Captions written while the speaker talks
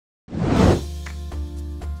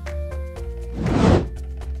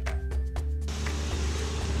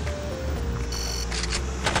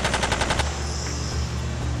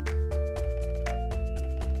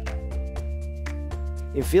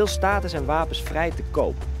In veel staten zijn wapens vrij te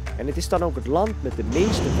koop. En het is dan ook het land met de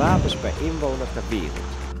meeste wapens per inwoner ter wereld.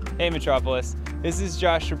 Hey Metropolis, this is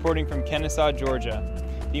Josh reporting from Kennesaw, Georgia.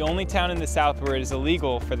 The only town in the South where it is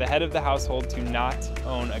illegal for the head of the household to not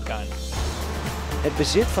own a gun. Het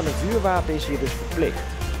bezit van een vuurwapen is hier dus verplicht.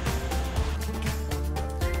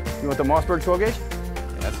 You want the Mossberg 12 gauge?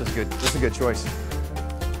 Yeah, that's a good choice.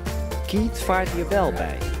 Keith vaart hier wel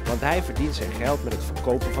bij, want hij verdient zijn geld met het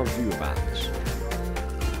verkopen van vuurwapens.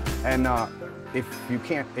 And if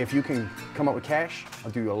you can come up with cash,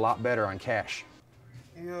 I'll do you a lot better on cash.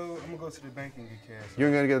 I'm gonna go to the bank and get cash.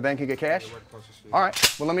 You're gonna go to the bank and get cash? All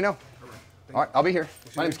right, well let me know. All right, I'll be here.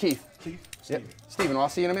 My name's Keith. Keith? Yep. Steven, well, I'll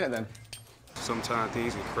see you in a minute then. Sometimes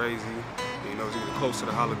things get crazy, you know, it's getting close to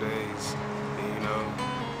the holidays, and you know,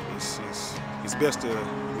 it's best to,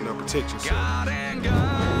 you know, protect yourself. God and guns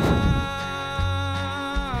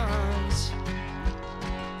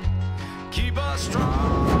keep us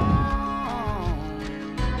strong.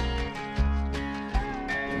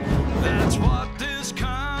 That's what this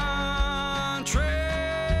country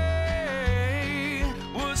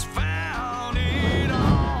was founded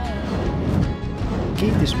on.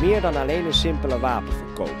 Keith is meer dan alleen een simpele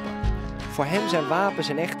wapenverkoper. Voor hem zijn wapens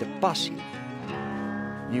een echte passie.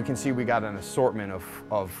 You can see we got an assortment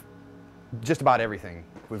of just about everything.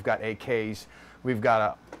 We've got AKs, we've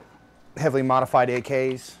got heavily modified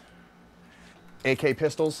AKs, AK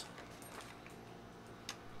pistols.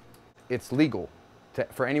 It's legal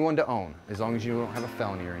for anyone to own, as long as you don't have a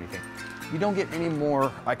felony or anything. You don't get any more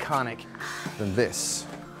iconic than this.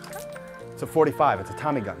 It's a 45, it's a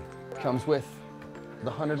Tommy gun. Comes with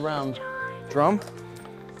the 100-round drum.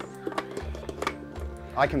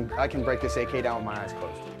 I can break this AK down with my eyes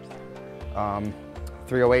closed.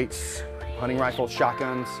 308s, hunting rifles,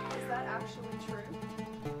 shotguns. Is that actually true?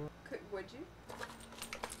 Would you?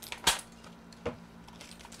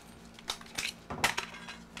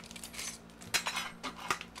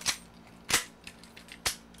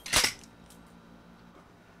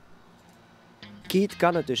 Keith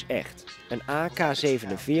kan het dus echt. Een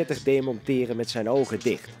AK-47 demonteren met zijn ogen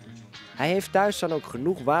dicht. Hij heeft thuis dan ook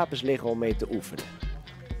genoeg wapens liggen om mee te oefenen.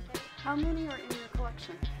 How many are in your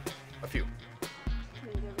collection? A few. Can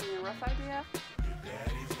you give me a rough idea?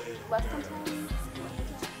 Less than 10?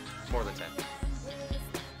 More than 10.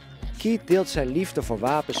 Keith deelt zijn liefde voor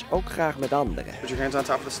wapens ook graag met anderen. Put your hands on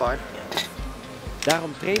top of the slide.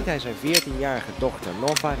 Daarom traint hij zijn 14-jarige dochter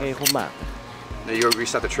Nova regelmatig. Now you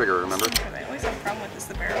reset the trigger, remember? I always have problem with is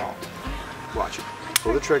the barrel. Watch it.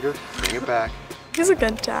 Pull the trigger, bring it back. He's a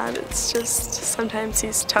good dad. It's just sometimes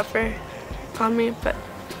he's tougher on me, but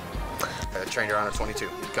Trained her on her 22.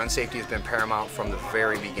 Gun safety has been paramount from the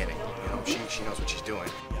very beginning. You know, she knows what she's doing.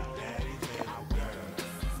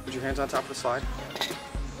 Put your hands on top of the slide.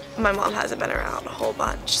 my mom hasn't been around a whole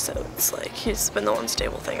bunch, so it's like he's been the one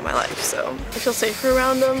stable thing in my life. So I feel safer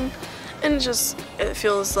around him, and it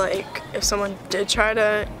feels like if someone did try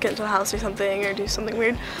to get into the house or something or do something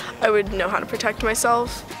weird, I would know how to protect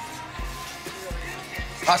myself.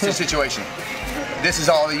 Hostage situation. This is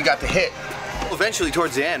all that you got to hit. Eventually,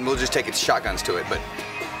 towards the end, we'll just take its shotguns to it, but.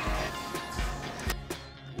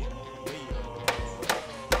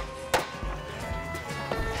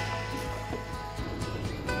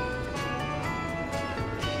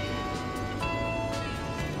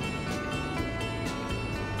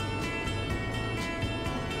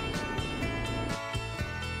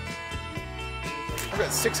 I've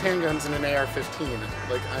got 6 handguns and an AR-15.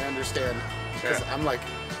 Like, I understand, because I'm like,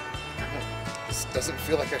 this doesn't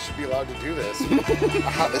feel like I should be allowed to do this.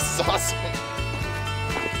 Wow, this is awesome.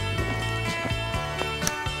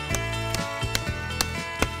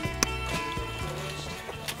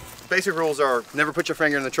 Basic rules are never put your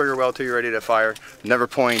finger in the trigger well till you're ready to fire. Never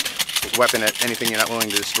point a weapon at anything you're not willing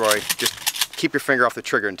to destroy. Just keep your finger off the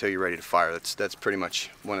trigger until you're ready to fire. That's pretty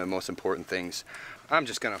much one of the most important things. I'm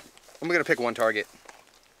gonna pick one target.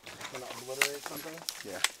 Gonna obliterate something?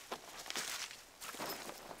 Yeah.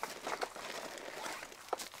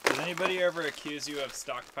 Does anybody ever accuse you of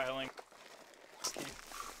stockpiling?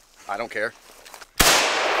 I don't care.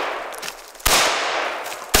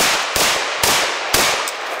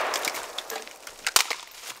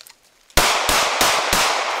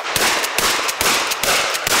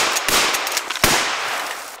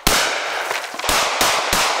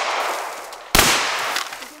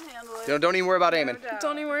 Don't even worry about aiming.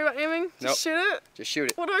 Don't even worry about aiming? Just shoot it? Just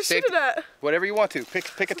shoot it. What do I shoot it at? Whatever you want to.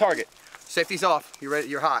 Pick a target. Safety's off. You're ready.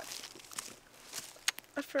 You're hot.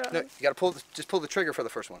 I forgot. No, you gotta just pull the trigger for the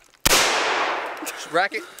first one.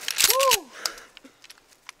 Rack it. Woo!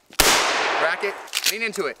 Rack it. Lean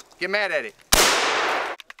into it. Get mad at it.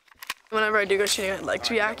 Whenever I do go shooting, I'd like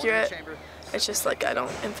to be accurate. It's just like I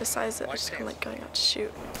don't emphasize it. I just kind of like going out to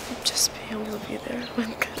shoot. Just being able to be there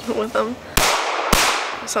with them.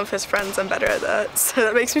 Some of his friends, I'm better at that, so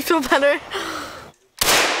that makes me feel better.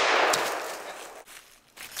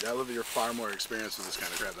 Yeah, I love that you're far more experienced with this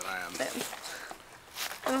kind of crap than I am.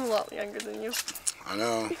 I'm a lot younger than you. I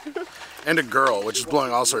know. And a girl, which is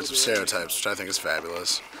blowing all sorts of stereotypes, which I think is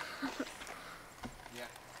fabulous.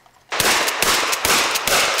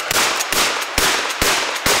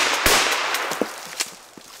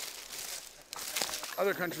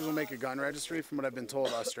 Other countries will make a gun registry. From what I've been told,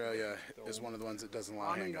 Australia is one of the ones that doesn't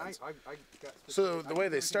allow handguns. So the way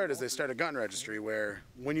they start is they start a gun registry where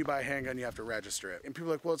when you buy a handgun, you have to register it. And people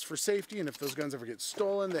are like, well, it's for safety, and if those guns ever get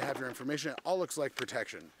stolen, they have your information. It all looks like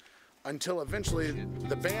protection. Until eventually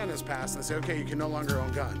the ban is passed and they say, okay, you can no longer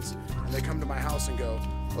own guns. And they come to my house and go,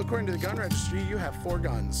 well, according to the gun registry, you have 4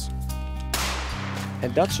 guns.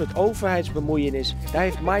 En dat soort overheidsbemoeienis, daar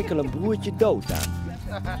heeft Michael een broertje dood aan.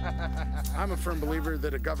 I'm a firm believer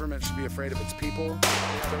that a government should be afraid of its people. The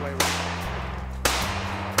other way around.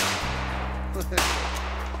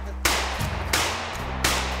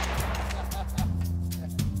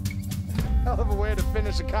 Hell of a way to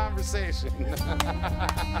finish a conversation.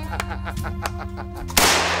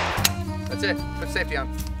 That's it. Put safety on.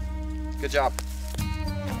 Good job.